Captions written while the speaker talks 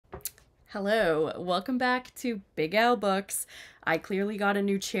Hello, welcome back to Big Al Books. I clearly got a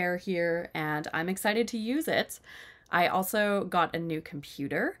new chair here and I'm excited to use it. I also got a new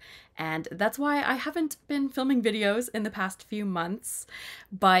computer, and that's why I haven't been filming videos in the past few months,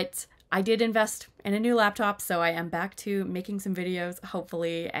 but I did invest in a new laptop, so I am back to making some videos,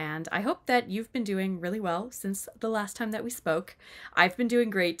 hopefully, and I hope that you've been doing really well since the last time that we spoke. I've been doing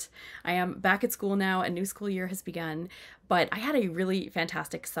great. I am back at school now, a new school year has begun, but I had a really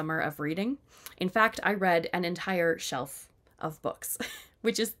fantastic summer of reading. In fact, I read an entire shelf of books,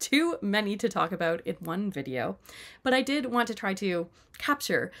 which is too many to talk about in one video, but I did want to try to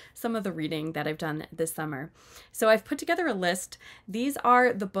capture some of the reading that I've done this summer. So I've put together a list. These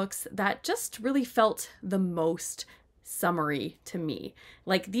are the books that just really felt the most summery to me.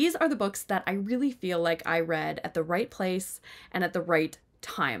 Like, these are the books that I really feel like I read at the right place and at the right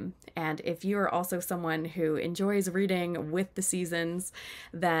time. And if you're also someone who enjoys reading with the seasons,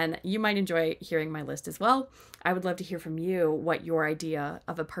 then you might enjoy hearing my list as well. I would love to hear from you what your idea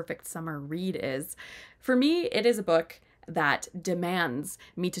of a perfect summer read is. For me, it is a book that demands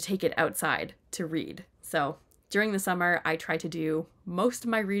me to take it outside to read. So during the summer, I try to do most of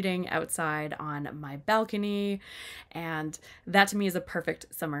my reading outside on my balcony, and that to me is a perfect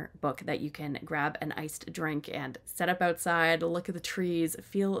summer book that you can grab an iced drink and set up outside, look at the trees,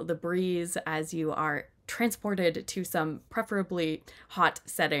 feel the breeze as you are transported to some preferably hot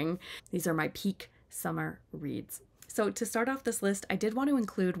setting. These are my peak summer reads. So to start off this list, I did want to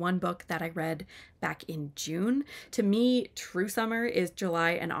include one book that I read back in June. To me, true summer is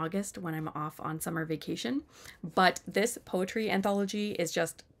July and August when I'm off on summer vacation, but this poetry anthology is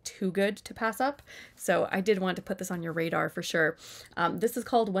just too good to pass up. So I did want to put this on your radar for sure. This is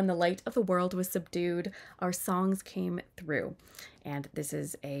called When the Light of the World Was Subdued, Our Songs Came Through. And this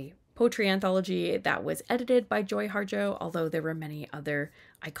is a poetry anthology that was edited by Joy Harjo, although there were many other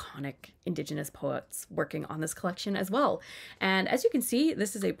iconic Indigenous poets working on this collection as well. And as you can see,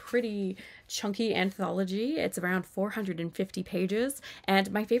 this is a pretty chunky anthology. It's around 450 pages.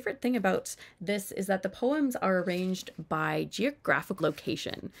 And my favorite thing about this is that the poems are arranged by geographic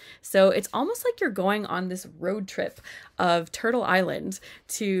location. So it's almost like you're going on this road trip of Turtle Island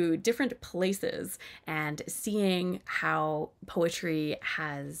to different places and seeing how poetry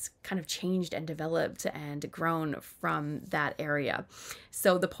has kind of changed and developed and grown from that area.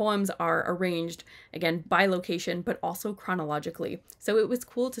 So the poems are arranged, again, by location, but also chronologically. So it was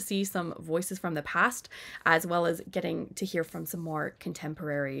cool to see some voices from the past, as well as getting to hear from some more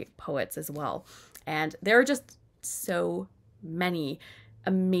contemporary poets as well. And there are just so many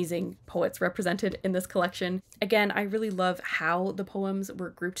amazing poets represented in this collection. Again, I really love how the poems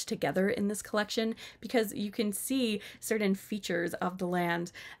were grouped together in this collection, because you can see certain features of the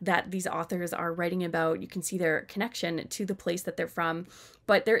land that these authors are writing about. You can see their connection to the place that they're from,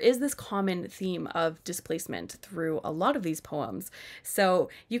 but there is this common theme of displacement through a lot of these poems. So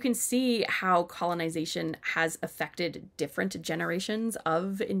you can see how colonization has affected different generations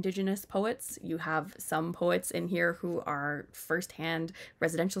of Indigenous poets. You have some poets in here who are firsthand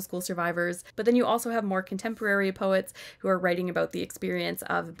residential school survivors, but then you also have more contemporary poets who are writing about the experience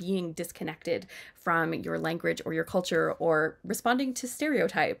of being disconnected from your language or your culture, or responding to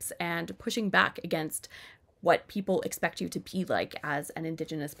stereotypes and pushing back against what people expect you to be like as an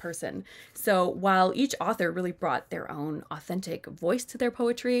Indigenous person. So while each author really brought their own authentic voice to their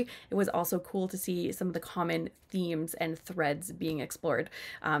poetry, it was also cool to see some of the common themes and threads being explored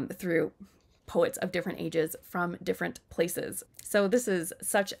through poets of different ages from different places. So this is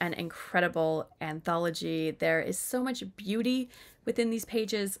such an incredible anthology. There is so much beauty within these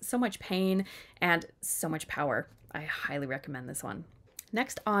pages, so much pain, and so much power. I highly recommend this one.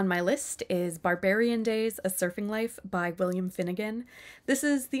 Next on my list is Barbarian Days, A Surfing Life by William Finnegan. This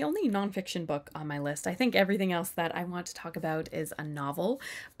is the only nonfiction book on my list. I think everything else that I want to talk about is a novel,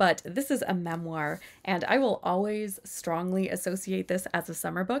 but this is a memoir, and I will always strongly associate this as a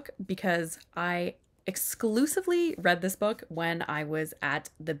summer book because I exclusively read this book when I was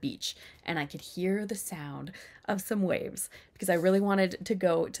at the beach and I could hear the sound of some waves because I really wanted to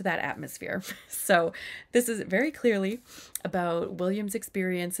go to that atmosphere. So this is very clearly about William's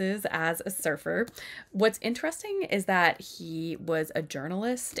experiences as a surfer. What's interesting is that he was a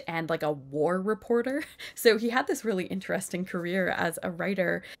journalist and like a war reporter. So he had this really interesting career as a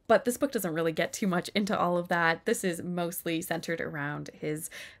writer, but this book doesn't really get too much into all of that. This is mostly centered around his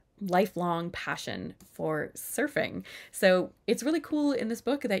lifelong passion for surfing. So it's really cool in this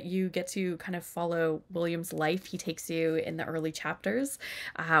book that you get to kind of follow William's life. He takes you in the early chapters,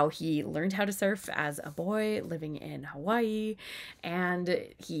 how he learned how to surf as a boy living in Hawaii, and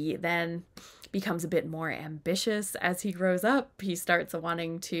he then becomes a bit more ambitious as he grows up. He starts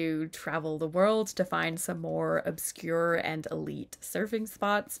wanting to travel the world to find some more obscure and elite surfing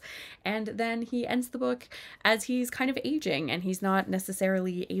spots. And then he ends the book as he's kind of aging and he's not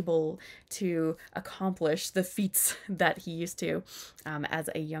necessarily able to accomplish the feats that he used to as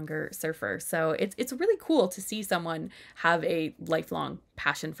a younger surfer. So it's really cool to see someone have a lifelong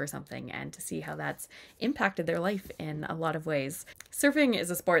passion for something and to see how that's impacted their life in a lot of ways. Surfing is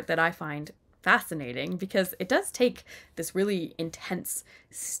a sport that I find fascinating because it does take this really intense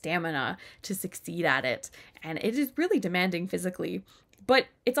stamina to succeed at it, and it is really demanding physically. But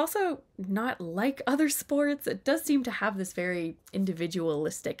it's also not like other sports. It does seem to have this very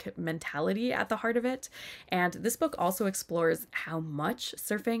individualistic mentality at the heart of it. And this book also explores how much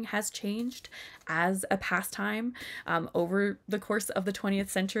surfing has changed as a pastime over the course of the 20th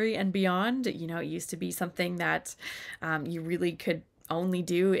century and beyond. You know, it used to be something that you really could only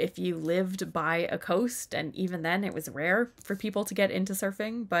do if you lived by a coast, and even then it was rare for people to get into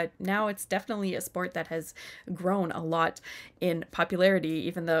surfing. But now it's definitely a sport that has grown a lot in popularity,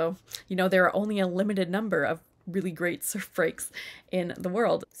 even though, you know, there are only a limited number of really great surf breaks in the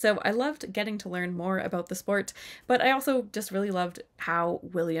world. So I loved getting to learn more about the sport, but I also just really loved how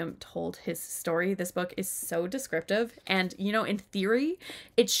William told his story. This book is so descriptive, and you know, in theory,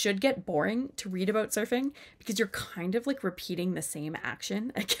 it should get boring to read about surfing because you're kind of like repeating the same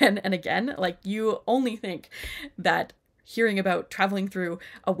action again and again. Like, you only think that hearing about traveling through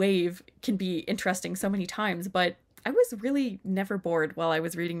a wave can be interesting so many times, but I was really never bored while I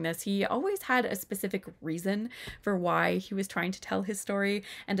was reading this. He always had a specific reason for why he was trying to tell his story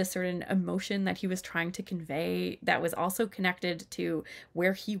and a certain emotion that he was trying to convey that was also connected to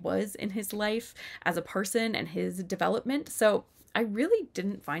where he was in his life as a person and his development. So I really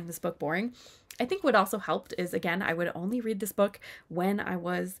didn't find this book boring. I think what also helped is, again, I would only read this book when I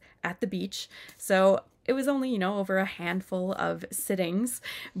was at the beach. So it was only, you know, over a handful of sittings,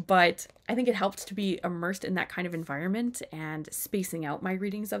 but I think it helped to be immersed in that kind of environment and spacing out my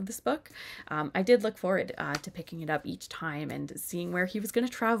readings of this book. I did look forward to picking it up each time and seeing where he was going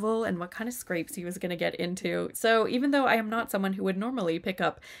to travel and what kind of scrapes he was going to get into. So even though I am not someone who would normally pick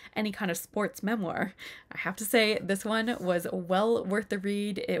up any kind of sports memoir, I have to say this one was well worth the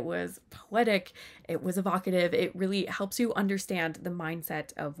read. It was poetic. It was evocative. It really helps you understand the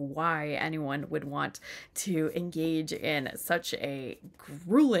mindset of why anyone would want to engage in such a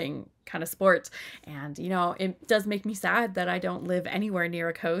grueling kind of sport. And, you know, it does make me sad that I don't live anywhere near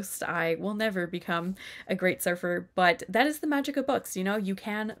a coast. I will never become a great surfer, but that is the magic of books. You know, you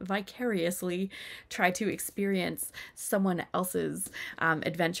can vicariously try to experience someone else's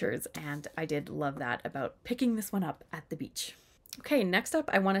adventures. And I did love that about picking this one up at the beach. Okay, next up,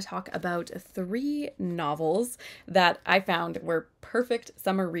 I want to talk about 3 novels that I found were perfect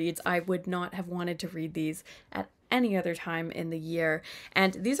summer reads. I would not have wanted to read these at any other time in the year.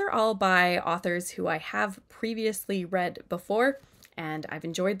 And these are all by authors who I have previously read before, and I've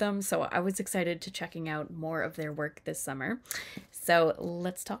enjoyed them, so I was excited to checking out more of their work this summer. So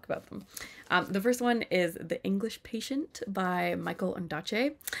let's talk about them. The first one is The English Patient by Michael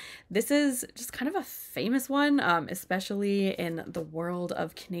Ondaatje. This is just kind of a famous one, especially in the world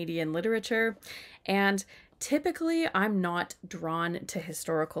of Canadian literature. And typically, I'm not drawn to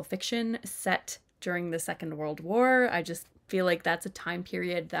historical fiction set during the Second World War. I just feel like that's a time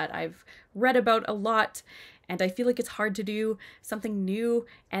period that I've read about a lot, and I feel like it's hard to do something new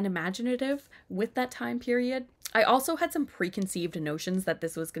and imaginative with that time period. I also had some preconceived notions that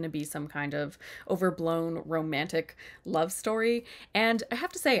this was going to be some kind of overblown romantic love story, and I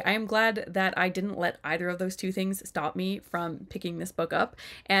have to say I am glad that I didn't let either of those two things stop me from picking this book up.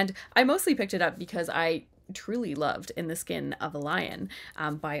 And I mostly picked it up because I truly loved In the Skin of a Lion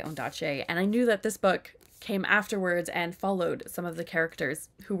by Ondaatje, and I knew that this book came afterwards and followed some of the characters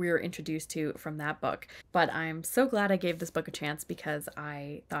who we were introduced to from that book. But I'm so glad I gave this book a chance because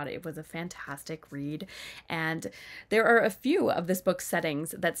I thought it was a fantastic read. And there are a few of this book's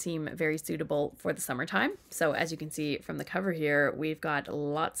settings that seem very suitable for the summertime. So as you can see from the cover here, we've got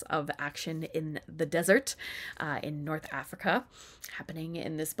lots of action in the desert in North Africa happening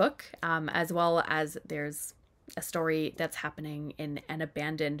in this book, as well as there's a story that's happening in an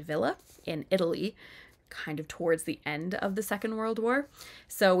abandoned villa in Italy kind of towards the end of the Second World War.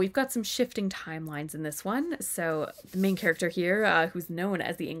 So we've got some shifting timelines in this one. So the main character here, who's known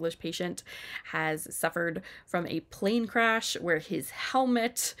as the English patient, has suffered from a plane crash where his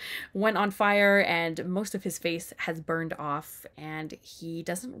helmet went on fire and most of his face has burned off, and he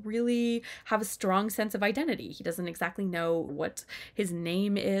doesn't really have a strong sense of identity. He doesn't exactly know what his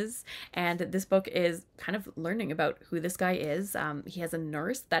name is, and this book is kind of learning about who this guy is. He has a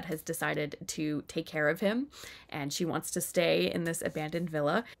nurse that has decided to take care of him, and she wants to stay in this abandoned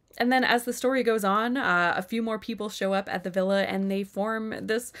villa. And then as the story goes on, a few more people show up at the villa and they form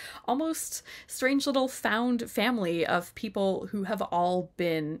this almost strange little found family of people who have all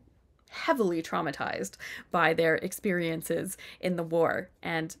been heavily traumatized by their experiences in the war.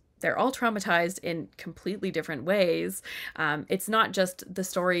 And they're all traumatized in completely different ways. It's not just the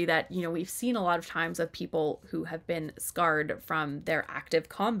story that, you know, we've seen a lot of times of people who have been scarred from their active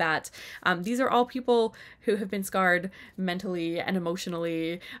combat. These are all people who have been scarred mentally and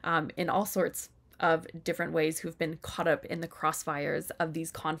emotionally, in all sorts of different ways, who've been caught up in the crossfires of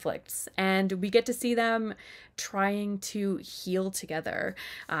these conflicts. And we get to see them trying to heal together,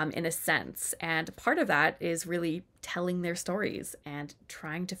 in a sense. And part of that is really telling their stories and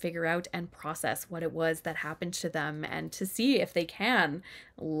trying to figure out and process what it was that happened to them, and to see if they can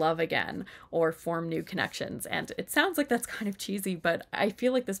love again or form new connections. And it sounds like that's kind of cheesy, but I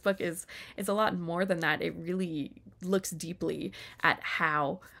feel like this book is a lot more than that. It really looks deeply at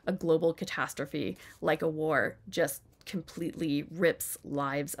how a global catastrophe like a war just completely rips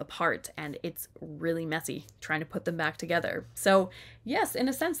lives apart, and it's really messy trying to put them back together. So yes, in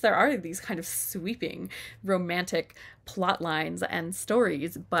a sense, there are these kind of sweeping romantic plot lines and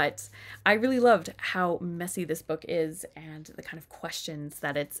stories, but I really loved how messy this book is and the kind of questions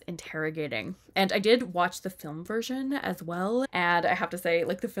that it's interrogating. And I did watch the film version as well, and I have to say,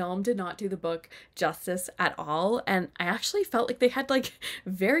 like, the film did not do the book justice at all, and I actually felt like they had like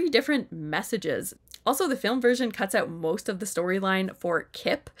very different messages. Also, the film version cuts out most of the storyline for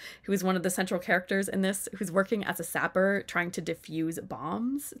Kip, who is one of the central characters in this, who's working as a sapper trying to defuse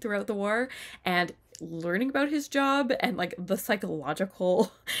bombs throughout the war, and learning about his job and like the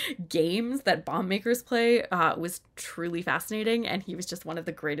psychological games that bomb makers play was truly fascinating, and he was just one of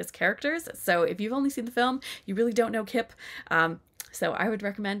the greatest characters. So if you've only seen the film, you really don't know Kip. So I would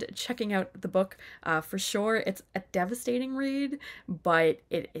recommend checking out the book for sure. It's a devastating read, but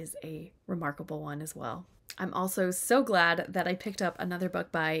it is a remarkable one as well. I'm also so glad that I picked up another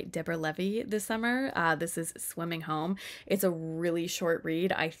book by Deborah Levy this summer. This is Swimming Home. It's a really short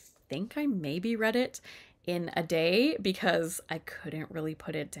read. I think I maybe read it in a day because I couldn't really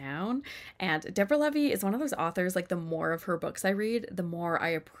put it down. And Deborah Levy is one of those authors, like, the more of her books I read, the more I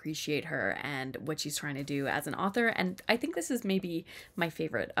appreciate her and what she's trying to do as an author. And I think this is maybe my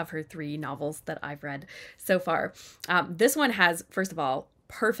favorite of her 3 novels that I've read so far. This one has, first of all,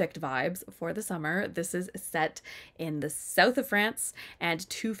 perfect vibes for the summer. This is set in the south of France, and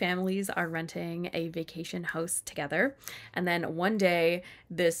 2 families are renting a vacation house together. And then one day,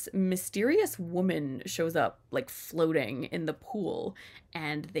 this mysterious woman shows up, like, floating in the pool,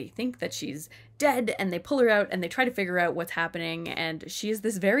 and they think that she's dead, and they pull her out and they try to figure out what's happening. And she is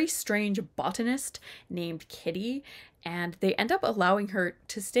this very strange botanist named Kitty, and they end up allowing her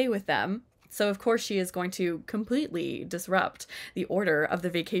to stay with them. So of course she is going to completely disrupt the order of the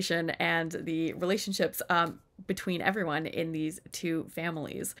vacation and the relationships between everyone in these 2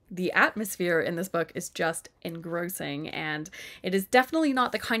 families. The atmosphere in this book is just engrossing, and it is definitely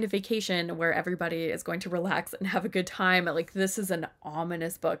not the kind of vacation where everybody is going to relax and have a good time. Like, this is an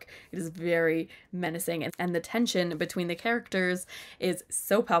ominous book. It is very menacing, and the tension between the characters is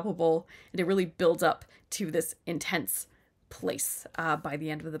so palpable, and it really builds up to this intense place by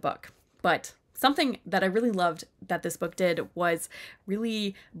the end of the book. But something that I really loved that this book did was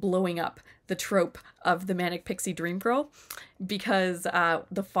really blowing up the trope of the manic pixie dream girl, because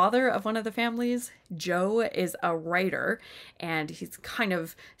the father of one of the families, Joe, is a writer, and he's kind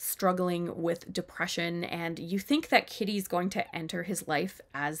of struggling with depression, and you think that Kitty's going to enter his life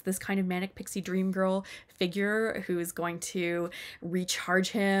as this kind of manic pixie dream girl figure who is going to recharge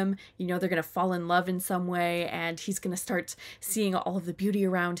him. You know, they're going to fall in love in some way, and he's going to start seeing all of the beauty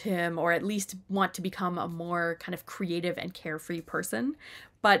around him, or at least want to become a more kind of creative and carefree person.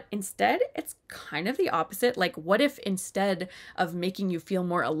 But instead, it's kind of the opposite. Like, what if instead of making you feel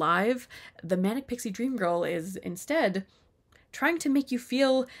more alive, the manic pixie dream girl is instead trying to make you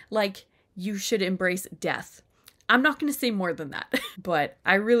feel like you should embrace death? I'm not going to say more than that, but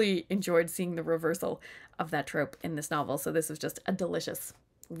I really enjoyed seeing the reversal of that trope in this novel. So this was just a delicious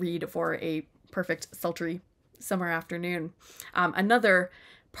read for a perfect sultry summer afternoon. Another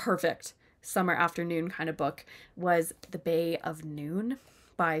perfect summer afternoon kind of book was The Bay of Noon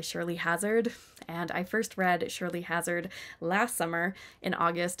by Shirley Hazzard. And I first read Shirley Hazzard last summer in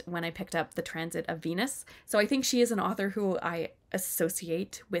August when I picked up The Transit of Venus. So I think she is an author who I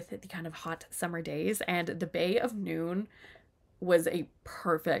associate with the kind of hot summer days, and The Bay of Noon was a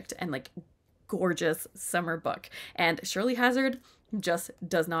perfect and like gorgeous summer book. And Shirley Hazzard just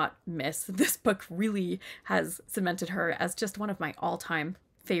does not miss. This book really has cemented her as just one of my all-time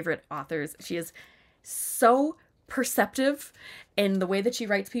favorite authors. She is so perceptive in the way that she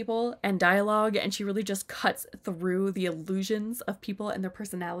writes people and dialogue, and she really just cuts through the illusions of people and their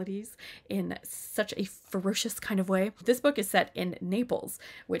personalities in such a ferocious kind of way. This book is set in Naples,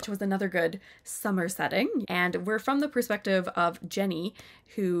 which was another good summer setting, and we're from the perspective of Jenny,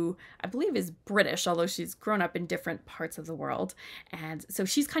 who I believe is British, although she's grown up in different parts of the world. And so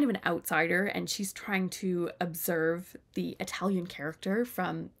she's kind of an outsider, and she's trying to observe the Italian character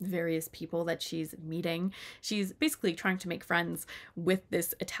from various people that she's meeting. She's basically trying to make friends with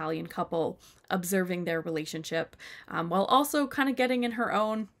this Italian couple, observing their relationship, while also kind of getting in her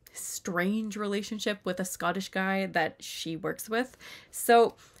own strange relationship with a Scottish guy that she works with.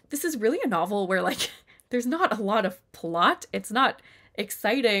 So this is really a novel where like there's not a lot of plot. It's not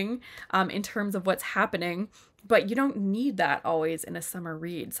exciting in terms of what's happening, but you don't need that always in a summer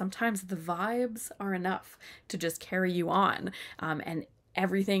read. Sometimes the vibes are enough to just carry you on, and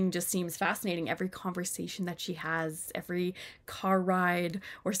everything just seems fascinating. Every conversation that she has, every car ride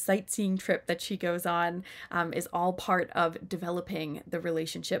or sightseeing trip that she goes on is all part of developing the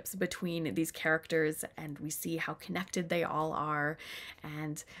relationships between these characters, and we see how connected they all are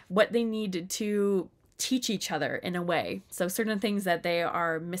and what they need to teach each other in a way. So certain things that they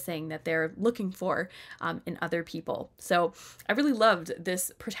are missing that they're looking for in other people. So I really loved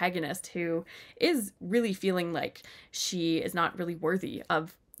this protagonist who is really feeling like she is not really worthy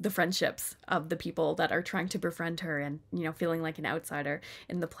of the friendships of the people that are trying to befriend her, and, you know, feeling like an outsider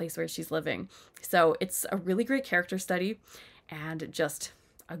in the place where she's living. So it's a really great character study and just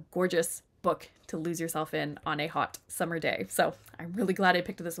a gorgeous book to lose yourself in on a hot summer day. So I'm really glad I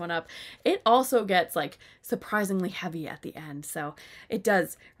picked this one up. It also gets like surprisingly heavy at the end, so it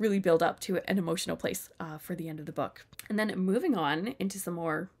does really build up to an emotional place for the end of the book. And then moving on into some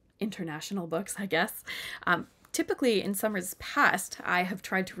more international books, I guess. Typically in summers past, I have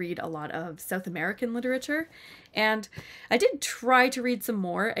tried to read a lot of South American literature, and I did try to read some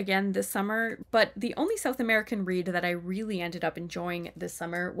more again this summer, but the only South American read that I really ended up enjoying this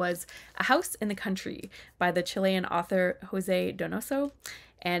summer was A House in the Country by the Chilean author Jose Donoso,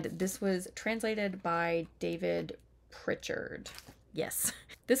 and this was translated by David Prichard. Yes.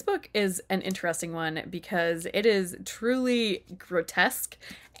 This book is an interesting one because it is truly grotesque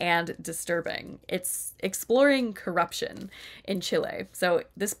and disturbing. It's exploring corruption in Chile. So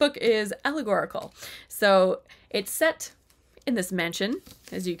this book is allegorical. So it's set in this mansion,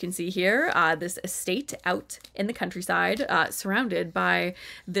 as you can see here, this estate out in the countryside, surrounded by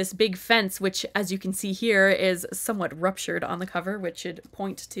this big fence, which, as you can see here, is somewhat ruptured on the cover, which should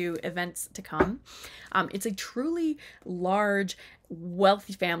point to events to come. It's a truly large,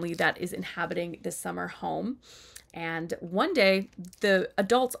 wealthy family that is inhabiting this summer home. And one day, the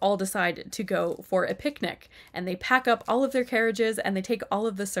adults all decide to go for a picnic, and they pack up all of their carriages and they take all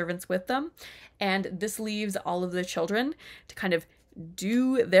of the servants with them. And this leaves all of the children to kind of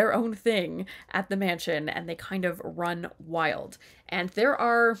do their own thing at the mansion, and they kind of run wild. And there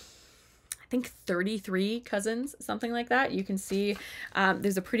are, I think, 33 cousins, something like that. You can see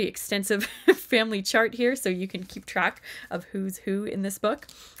there's a pretty extensive family chart here, so you can keep track of who's who in this book.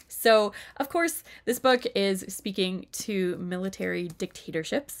 So, of course, this book is speaking to military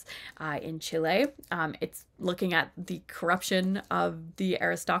dictatorships in Chile. It's looking at the corruption of the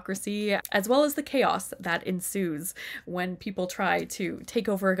aristocracy, as well as the chaos that ensues when people try to take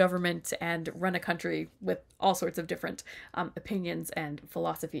over a government and run a country with all sorts of different opinions and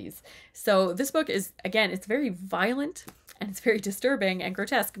philosophies. So this book is, again, it's very violent and it's very disturbing and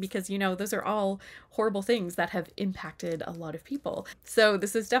grotesque because, you know, those are all horrible things that have impacted a lot of people. So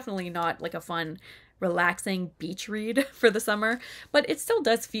this is definitely not like a fun, relaxing beach read for the summer, but it still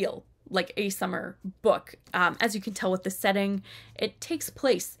does feel like a summer book. As you can tell with the setting, it takes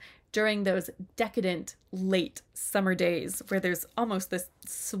place during those decadent late summer days where there's almost this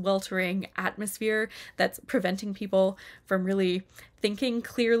sweltering atmosphere that's preventing people from really thinking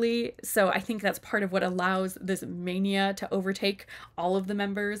clearly. So I think that's part of what allows this mania to overtake all of the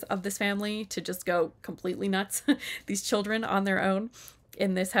members of this family to just go completely nuts, these children on their own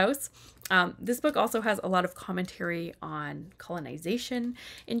in this house. This book also has a lot of commentary on colonization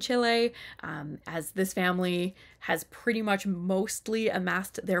in Chile, as this family has pretty much mostly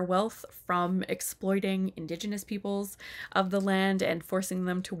amassed their wealth from exploiting indigenous peoples of the land and forcing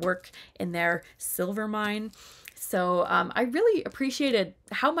them to work in their silver mine. So I really appreciated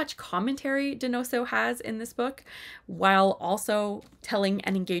how much commentary Donoso has in this book, while also telling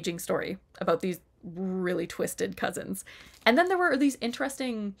an engaging story about these really twisted cousins. And then there were these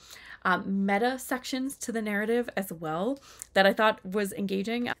interesting meta sections to the narrative as well that I thought was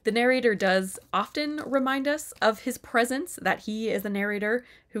engaging. The narrator does often remind us of his presence, that he is a narrator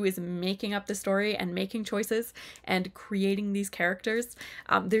who is making up the story and making choices and creating these characters.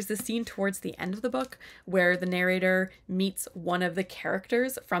 There's a scene towards the end of the book where the narrator meets one of the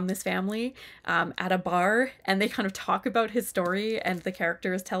characters from this family at a bar, and they kind of talk about his story, and the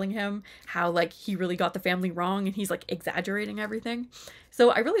character is telling him how like he really got the family wrong and he's like exaggerating everything.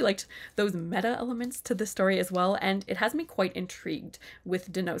 So I really liked those meta elements to the story as well, and it has me quite intrigued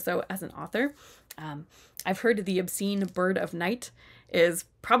with Donoso as an author. I've heard The Obscene Bird of Night is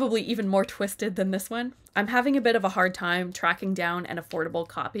probably even more twisted than this one. I'm having a bit of a hard time tracking down an affordable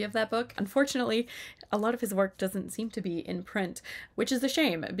copy of that book. Unfortunately, a lot of his work doesn't seem to be in print, which is a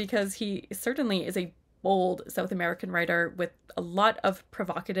shame because he certainly is a bold South American writer with a lot of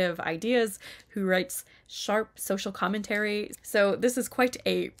provocative ideas, who writes sharp social commentary. So this is quite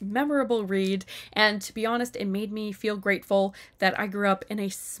a memorable read, and to be honest, it made me feel grateful that I grew up in a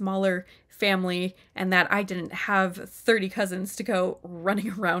smaller family and that I didn't have 30 cousins to go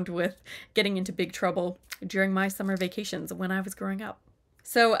running around with, getting into big trouble during my summer vacations when I was growing up.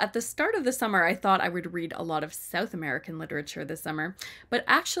 So at the start of the summer, I thought I would read a lot of South American literature this summer, but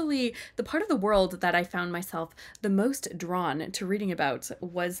actually the part of the world that I found myself the most drawn to reading about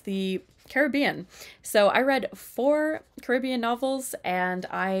was the Caribbean. So I read 4 Caribbean novels and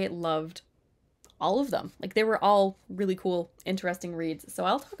I loved all of them. Like, they were all really cool, interesting reads. So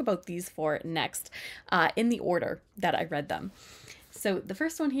I'll talk about these 4 next, in the order that I read them. So the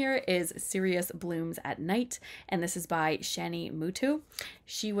first one here is Cereus Blooms at Night, and this is by Shani Mootoo.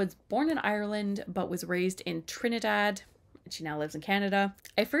 She was born in Ireland, but was raised in Trinidad. She now lives in Canada.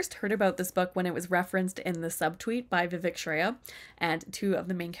 I first heard about this book when it was referenced in the subtweet by Vivek Shraya, and 2 of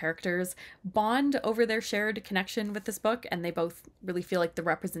the main characters bond over their shared connection with this book, and they both really feel like the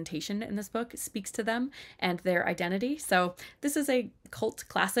representation in this book speaks to them and their identity. So this is a cult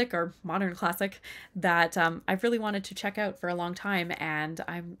classic, or modern classic, that I've really wanted to check out for a long time, and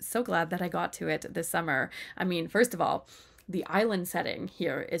I'm so glad that I got to it this summer. I mean, first of all, the island setting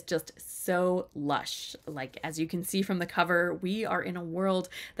here is just so lush. Like, as you can see from the cover, we are in a world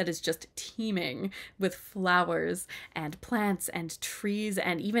that is just teeming with flowers and plants and trees,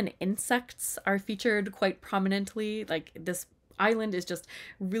 and even insects are featured quite prominently. Like, this island is just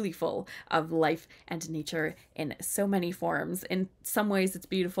really full of life and nature in so many forms. In some ways it's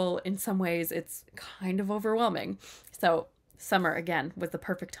beautiful, in some ways it's kind of overwhelming. So summer, again, was the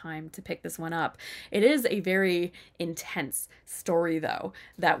perfect time to pick this one up. It is a very intense story, though,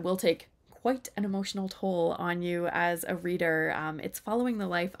 that will take quite an emotional toll on you as a reader. It's following the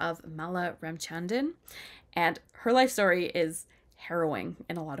life of Mala Ramchandran, and her life story is harrowing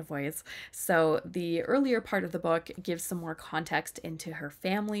in a lot of ways. So the earlier part of the book gives some more context into her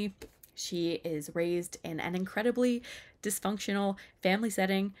family. She is raised in an incredibly dysfunctional family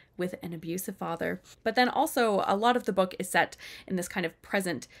setting with an abusive father. But then also a lot of the book is set in this kind of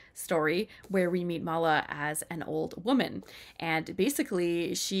present story where we meet Mala as an old woman. And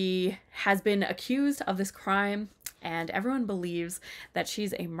basically she has been accused of this crime, and everyone believes that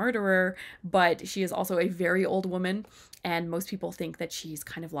she's a murderer, but she is also a very old woman, and most people think that she's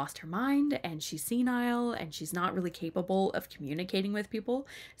kind of lost her mind and she's senile and she's not really capable of communicating with people.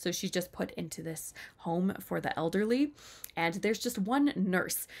 So she's just put into this home for the elderly. And there's just one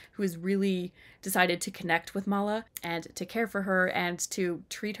nurse who has really decided to connect with Mala and to care for her and to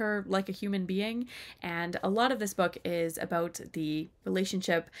treat her like a human being. And a lot of this book is about the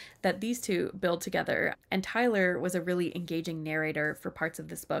relationship that these 2 build together. And Tyler was a really engaging narrator for parts of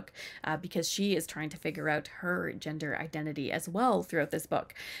this book because she is trying to figure out her gender identity as well throughout this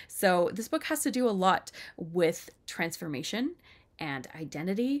book. So this book has to do a lot with transformation and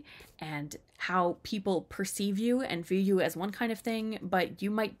identity and how people perceive you and view you as one kind of thing, but you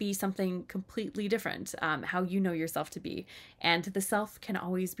might be something completely different, how you know yourself to be. And the self can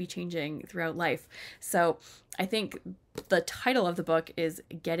always be changing throughout life. So I think the title of the book is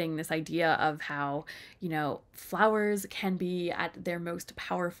getting this idea of how, you know, flowers can be at their most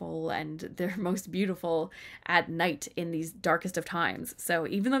powerful and their most beautiful at night in these darkest of times. So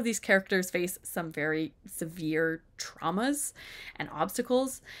even though these characters face some very severe traumas and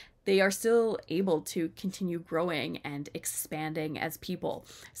obstacles, they are still able to continue growing and expanding as people.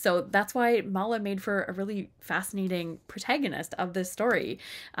 So that's why Mala made for a really fascinating protagonist of this story.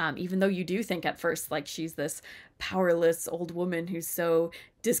 Even though you do think at first like she's this powerless old woman who's so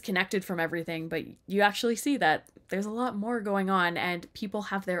disconnected from everything, but you actually see that there's a lot more going on and people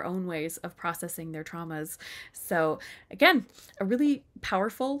have their own ways of processing their traumas. So again, a really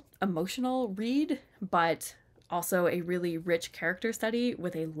powerful, emotional read, but also a really rich character study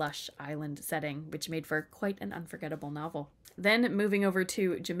with a lush island setting, which made for quite an unforgettable novel. Then moving over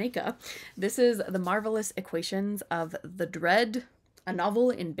to Jamaica, this is The Marvellous Equations of the Dread, a novel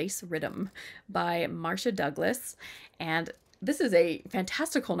in bass riddim by Marcia Douglas. And this is a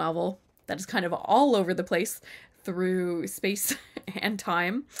fantastical novel that is kind of all over the place through space and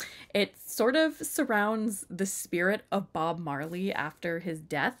time. It sort of surrounds the spirit of Bob Marley after his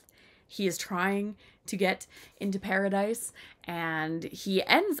death. He is trying to get into paradise, and he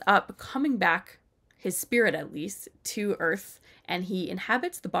ends up coming back, his spirit at least, to Earth, and he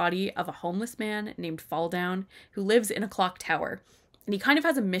inhabits the body of a homeless man named Falldown who lives in a clock tower. And he kind of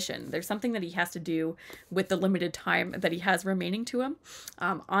has a mission. There's something that he has to do with the limited time that he has remaining to him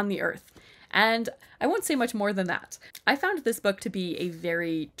on the Earth. And I won't say much more than that. I found this book to be a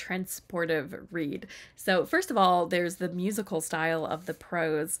very transportive read. So first of all, there's the musical style of the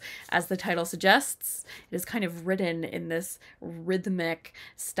prose. As the title suggests, it is kind of written in this rhythmic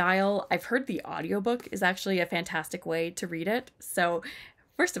style. I've heard the audiobook is actually a fantastic way to read it. So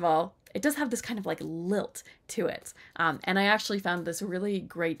first of all, it does have this kind of like lilt to it. And I actually found this really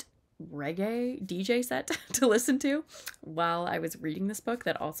great reggae DJ set to listen to while I was reading this book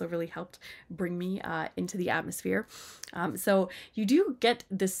that also really helped bring me into the atmosphere. So you do get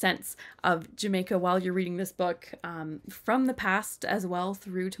this sense of Jamaica while you're reading this book, from the past as well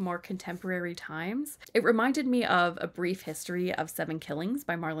through to more contemporary times. It reminded me of A Brief History of Seven Killings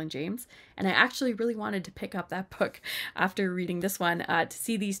by Marlon James, and I actually really wanted to pick up that book after reading this one to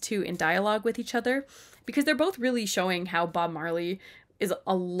see these two in dialogue with each other, because they're both really showing how Bob Marley is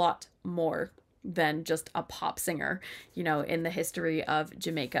a lot more than just a pop singer, you know, in the history of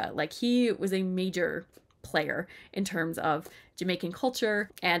Jamaica. Like, he was a major player in terms of Jamaican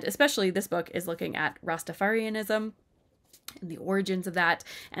culture, and especially this book is looking at Rastafarianism and the origins of that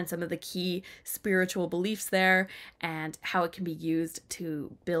and some of the key spiritual beliefs there and how it can be used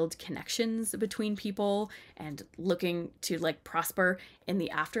to build connections between people and looking to like prosper in the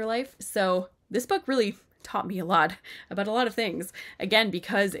afterlife. So this book really taught me a lot about a lot of things, again,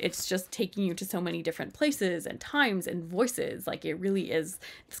 because it's just taking you to so many different places and times and voices. Like, it really is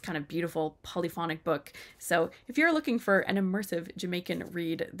this kind of beautiful polyphonic book. So if you're looking for an immersive Jamaican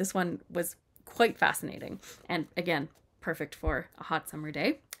read, this one was quite fascinating, and again, perfect for a hot summer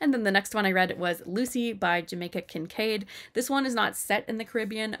day. And then the next one I read was Lucy by Jamaica Kincaid. This one is not set in the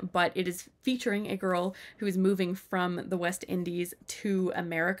Caribbean, but it is featuring a girl who is moving from the West Indies to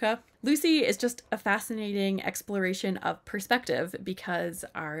America. Lucy is just a fascinating exploration of perspective, because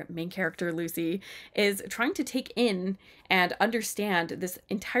our main character, Lucy, is trying to take in and understand this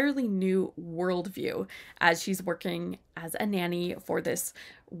entirely new worldview as she's working as a nanny for this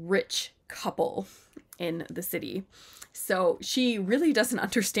rich couple in the city. So she really doesn't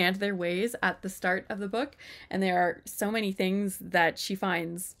understand their ways at the start of the book, and there are so many things that she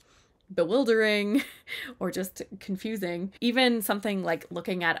finds bewildering or just confusing. Even something like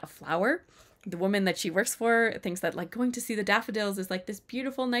looking at a flower. The woman that she works for thinks that like going to see the daffodils is like this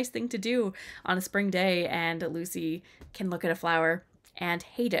beautiful, nice thing to do on a spring day, and Lucy can look at a flower and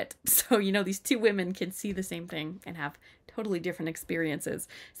hate it. So, you know, these two women can see the same thing and have totally different experiences.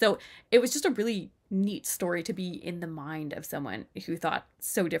 So it was just a really neat story to be in the mind of someone who thought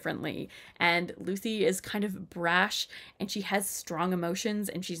so differently. And Lucy is kind of brash, and she has strong emotions,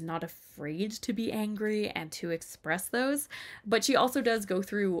 and she's not afraid to be angry and to express those. But she also does go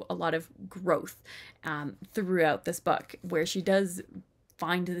through a lot of growth throughout this book, where she does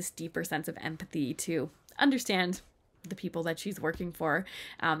find this deeper sense of empathy to understand the people that she's working for.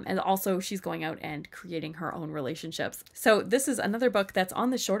 And also she's going out and creating her own relationships. So this is another book that's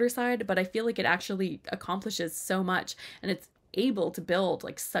on the shorter side, but I feel like it actually accomplishes so much, and it's able to build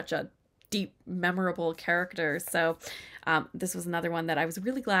like such a deep, memorable character. So this was another one that I was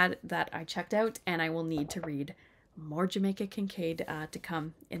really glad that I checked out, and I will need to read more Jamaica Kincaid to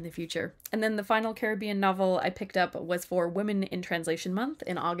come in the future. And then the final Caribbean novel I picked up was for Women in Translation Month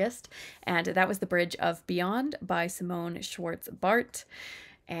in August, and that was The Bridge of Beyond by Simone Schwarz-Bart.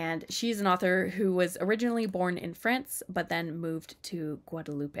 And she's an author who was originally born in France, but then moved to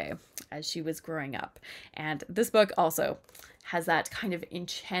Guadeloupe as she was growing up. And this book also has that kind of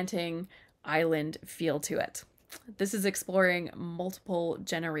enchanting island feel to it. This is exploring multiple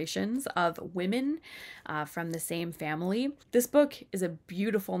generations of women from the same family. This book is a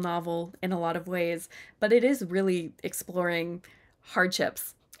beautiful novel in a lot of ways, but it is really exploring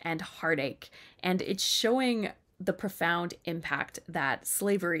hardships and heartache, and it's showing the profound impact that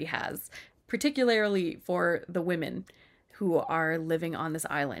slavery has, particularly for the women who are living on this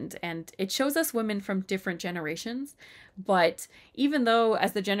island. And it shows us women from different generations, but even though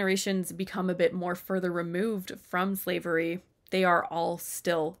as the generations become a bit more further removed from slavery, they are all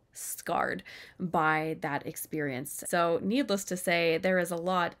still scarred by that experience. So needless to say, there is a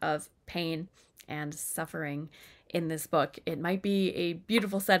lot of pain and suffering in this book. It might be a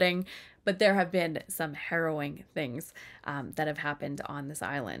beautiful setting, but there have been some harrowing things that have happened on this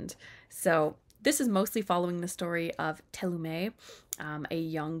island. So this is mostly following the story of Telume, a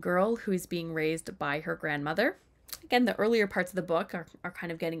young girl who is being raised by her grandmother. Again, the earlier parts of the book are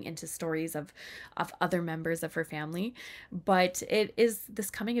kind of getting into stories of other members of her family, but it is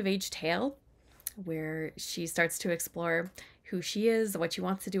this coming of age tale where she starts to explore who she is, what she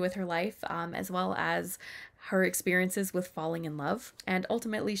wants to do with her life, as well as her experiences with falling in love. And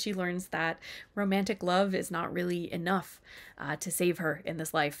ultimately she learns that romantic love is not really enough to save her in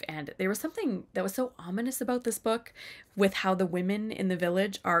this life. And there was something that was so ominous about this book, with how the women in the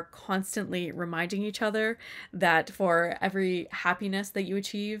village are constantly reminding each other that for every happiness that you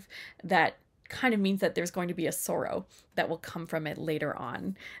achieve, that kind of means that there's going to be a sorrow that will come from it later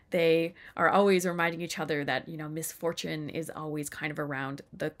on. They are always reminding each other that, you know, misfortune is always kind of around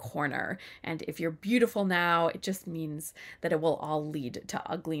the corner. And if you're beautiful now, it just means that it will all lead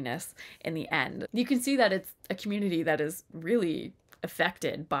to ugliness in the end. You can see that it's a community that is really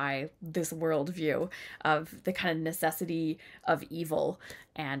affected by this worldview of the kind of necessity of evil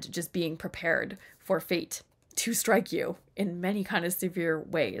and just being prepared for fate to strike you in many kind of severe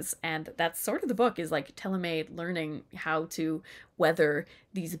ways. And that's sort of the book, is like Telume learning how to weather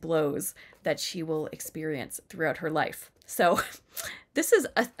these blows that she will experience throughout her life. So this is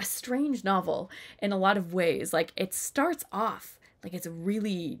a strange novel in a lot of ways. Like, it starts off like it's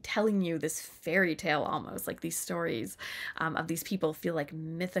really telling you this fairy tale almost, like these stories of these people feel like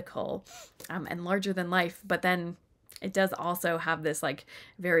mythical and larger than life, but then it does also have this like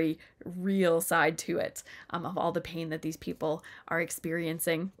very real side to it, of all the pain that these people are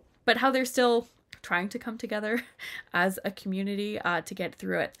experiencing, but how they're still trying to come together as a community to get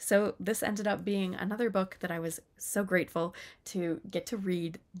through it. So this ended up being another book that I was so grateful to get to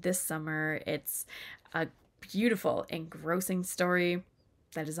read this summer. It's a beautiful, engrossing story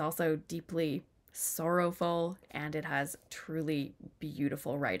that is also deeply sorrowful, and it has truly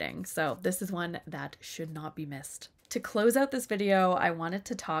beautiful writing. So this is one that should not be missed. To close out this video, I wanted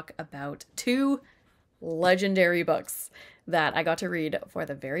to talk about two legendary books that I got to read for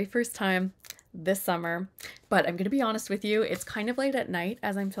the very first time this summer. But I'm going to be honest with you, it's kind of late at night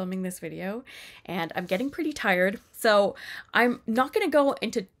as I'm filming this video, and I'm getting pretty tired. So I'm not going to go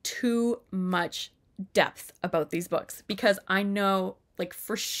into too much depth about these books, because I know, like,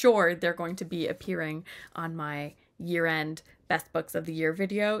 for sure they're going to be appearing on my year-end best books of the year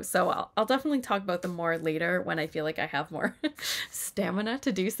video. So I'll definitely talk about them more later when I feel like I have more stamina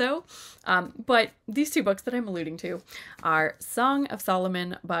to do so. But these two books that I'm alluding to are Song of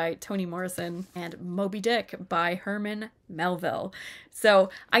Solomon by Toni Morrison and Moby Dick by Herman Melville. So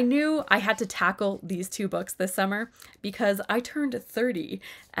I knew I had to tackle these two books this summer because I turned 30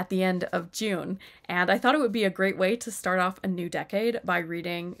 at the end of June, and I thought it would be a great way to start off a new decade by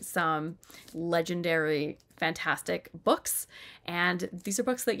reading some legendary, fantastic books. And these are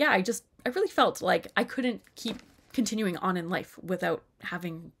books that, yeah, I really felt like I couldn't keep continuing on in life without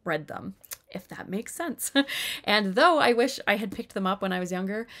having read them, if that makes sense. And though I wish I had picked them up when I was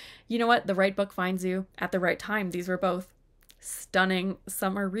younger, you know what? The right book finds you at the right time. These were both stunning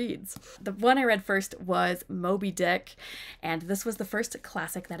summer reads. The one I read first was Moby Dick, and this was the first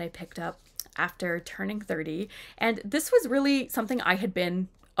classic that I picked up after turning 30. And this was really something I had been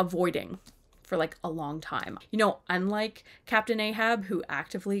avoiding for like a long time. You know, unlike Captain Ahab, who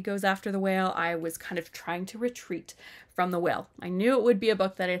actively goes after the whale, I was kind of trying to retreat from the whale. I knew it would be a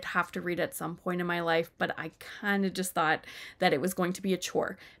book that I'd have to read at some point in my life, but I kind of just thought that it was going to be a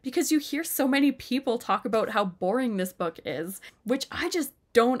chore, because you hear so many people talk about how boring this book is, which I just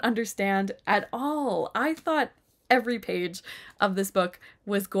don't understand at all. I thought every page of this book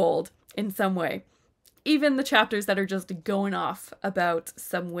was gold in some way. Even the chapters that are just going off about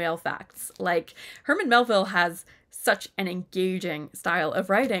some whale facts. Like, Herman Melville has such an engaging style of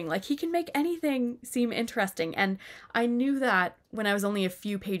writing. Like, he can make anything seem interesting. And I knew that when I was only a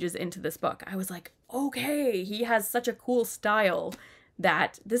few pages into this book. I was like, okay, he has such a cool style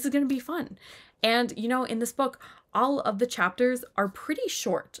that this is going to be fun. And, you know, in this book, all of the chapters are pretty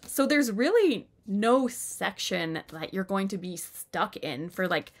short. So there's really no section that you're going to be stuck in for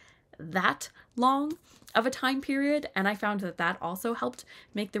like that long of a time period, and I found that that also helped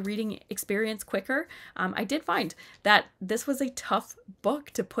make the reading experience quicker. I did find that this was a tough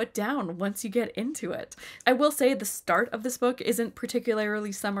book to put down once you get into it. I will say the start of this book isn't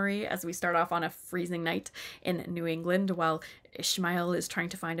particularly summery, as we start off on a freezing night in New England while Ishmael is trying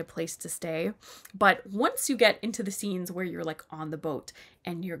to find a place to stay. But once you get into the scenes where you're like on the boat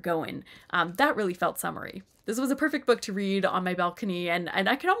and you're going, that really felt summery. This was a perfect book to read on my balcony, and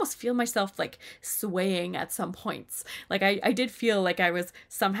I could almost feel myself like swaying at some points. Like I did feel like I was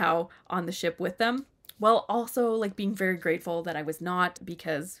somehow on the ship with them, while also like being very grateful that I was not,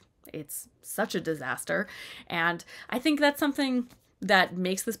 because it's such a disaster. And I think that's something that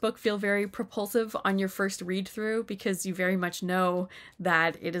makes this book feel very propulsive on your first read through, because you very much know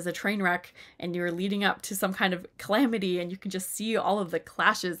that it is a train wreck and you're leading up to some kind of calamity, and you can just see all of the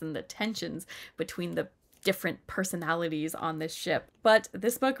clashes and the tensions between the different personalities on this ship. But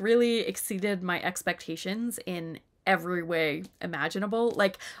this book really exceeded my expectations in every way imaginable.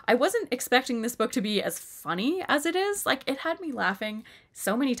 Like, I wasn't expecting this book to be as funny as it is. Like, it had me laughing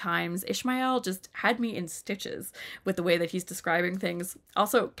so many times. Ishmael just had me in stitches with the way that he's describing things.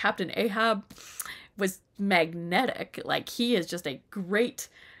 Also, Captain Ahab was magnetic. Like, he is just a great,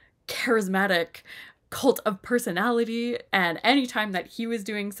 charismatic cult of personality, and anytime that he was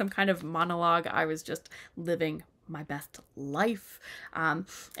doing some kind of monologue, I was just living my best life.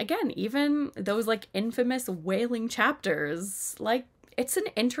 Again, even those like infamous whaling chapters, like, it's an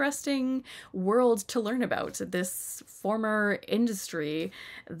interesting world to learn about, this former industry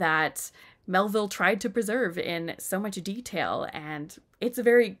that Melville tried to preserve in so much detail. And it's a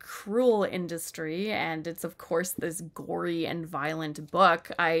very cruel industry, and it's of course this gory and violent book.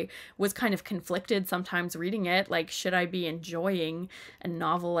 I was kind of conflicted sometimes reading it, like, should I be enjoying a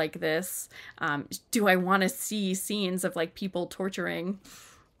novel like this? Do I want to see scenes of like people torturing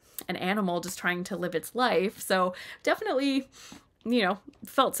an animal just trying to live its life? So definitely, you know,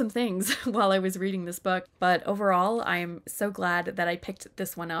 felt some things while I was reading this book. But overall, I'm so glad that I picked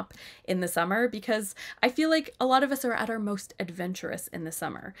this one up in the summer, because I feel like a lot of us are at our most adventurous in the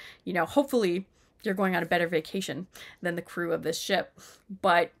summer. You know, hopefully you're going on a better vacation than the crew of this ship.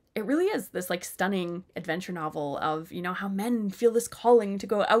 But it really is this like stunning adventure novel of, you know, how men feel this calling to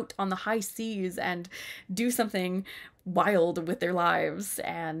go out on the high seas and do something wild with their lives.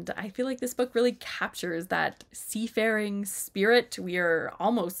 And I feel like this book really captures that seafaring spirit. We are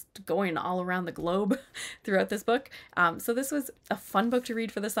almost going all around the globe throughout this book. So this was a fun book to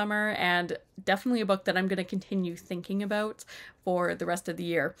read for the summer, and definitely a book that I'm going to continue thinking about for the rest of the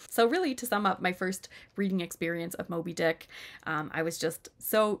year. So really, to sum up my first reading experience of Moby Dick, I was just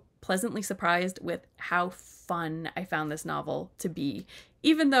so pleasantly surprised with how fun I found this novel to be,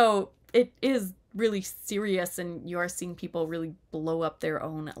 even though it is really serious and you are seeing people really blow up their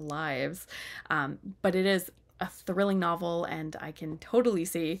own lives. But it is a thrilling novel, and I can totally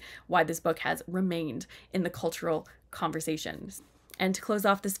see why this book has remained in the cultural conversation. And to close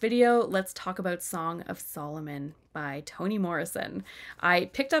off this video, let's talk about Song of Solomon by Toni Morrison. I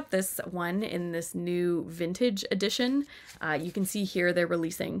picked up this one in this new vintage edition. You can see here they're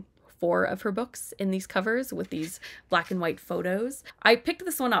releasing 4 of her books in these covers with these black and white photos. I picked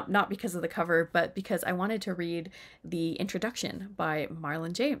this one up not because of the cover, but because I wanted to read the introduction by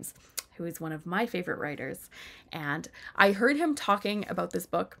Marlon James, who is one of my favorite writers. And I heard him talking about this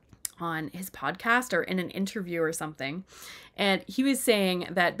book on his podcast or in an interview or something. And he was saying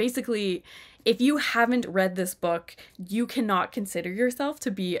that basically, if you haven't read this book, you cannot consider yourself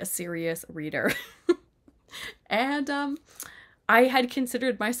to be a serious reader. And I had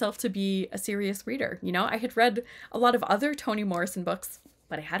considered myself to be a serious reader. You know, I had read a lot of other Toni Morrison books,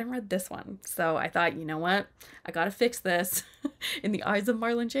 but I hadn't read this one. So I thought, you know what? I gotta fix this. In the eyes of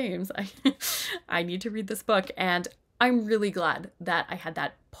Marlon James, I need to read this book. And I'm really glad that I had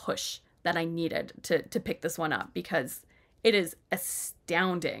that push that I needed to pick this one up, because it is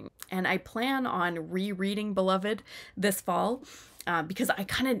astounding. And I plan on rereading Beloved this fall, because I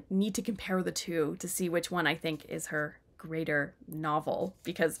kind of need to compare the two to see which one I think is her greater novel,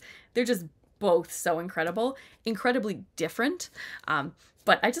 because they're just both so incredibly different.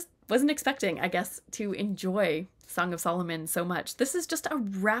 But I just wasn't expecting, I guess, to enjoy Song of Solomon so much. This is just a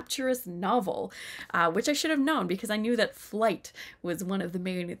rapturous novel, which I should have known because I knew that flight was one of the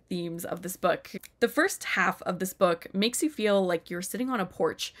main themes of this book. The first half of this book makes you feel like you're sitting on a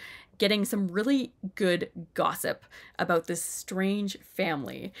porch getting some really good gossip about this strange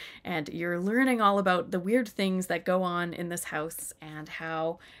family, and you're learning all about the weird things that go on in this house and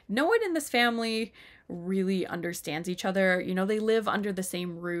how no one in this family really understands each other. You know, they live under the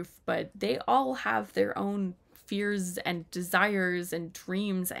same roof, but they all have their own fears and desires and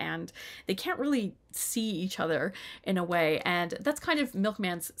dreams, and they can't really see each other in a way. And that's kind of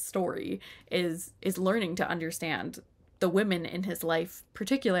Milkman's story, is learning to understand the women in his life.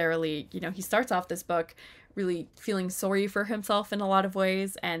 Particularly, you know, he starts off this book really feeling sorry for himself in a lot of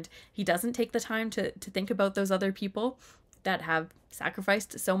ways, and he doesn't take the time to think about those other people that have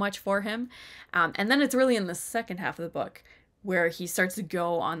sacrificed so much for him. And then it's really in the second half of the book where he starts to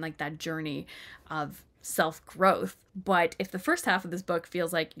go on like that journey of self-growth. But if the first half of this book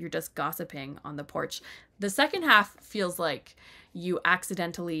feels like you're just gossiping on the porch, the second half feels like you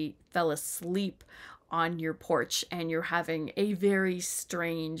accidentally fell asleep on your porch and you're having a very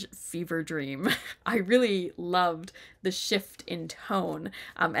strange fever dream. I really loved the shift in tone,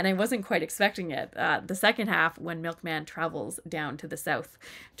 and I wasn't quite expecting it. The second half, when Milkman travels down to the south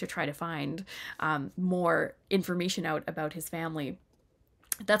to try to find more information out about his family,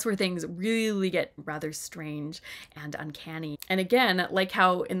 that's where things really get rather strange and uncanny. And again, like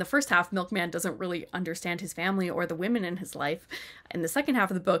how in the first half, Milkman doesn't really understand his family or the women in his life, in the second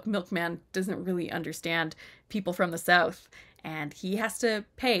half of the book, Milkman doesn't really understand people from the South, and he has to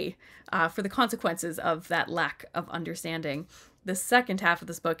pay for the consequences of that lack of understanding. The second half of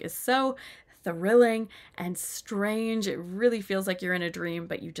this book is so thrilling and strange. It really feels like you're in a dream,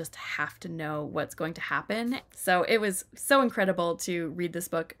 but you just have to know what's going to happen. So it was so incredible to read this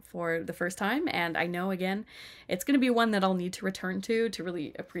book for the first time, and I know, again, it's going to be one that I'll need to return to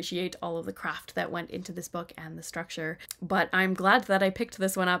really appreciate all of the craft that went into this book and the structure. But I'm glad that I picked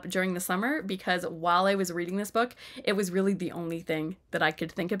this one up during the summer, because while I was reading this book, it was really the only thing that I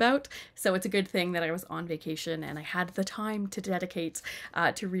could think about. So it's a good thing that I was on vacation and I had the time to dedicate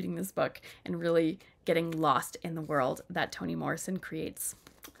to reading this book and really getting lost in the world that Toni Morrison creates.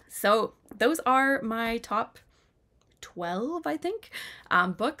 So those are my top 12, I think,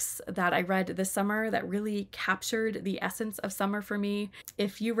 books that I read this summer that really captured the essence of summer for me.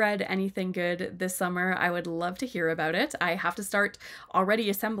 If you read anything good this summer, I would love to hear about it. I have to start already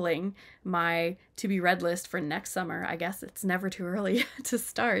assembling my to-be-read list for next summer. I guess it's never too early to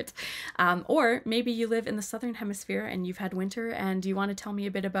start. Or maybe you live in the Southern Hemisphere and you've had winter and you want to tell me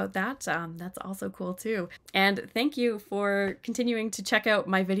a bit about that. That's also cool too. And thank you for continuing to check out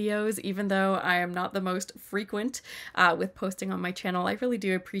my videos, even though I am not the most frequent with posting on my channel. I really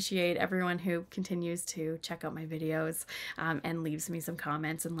do appreciate everyone who continues to check out my videos and leaves me some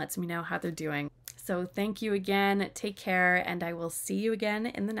comments and lets me know how they're doing. So thank you again, take care, and I will see you again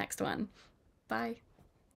in the next one. Bye.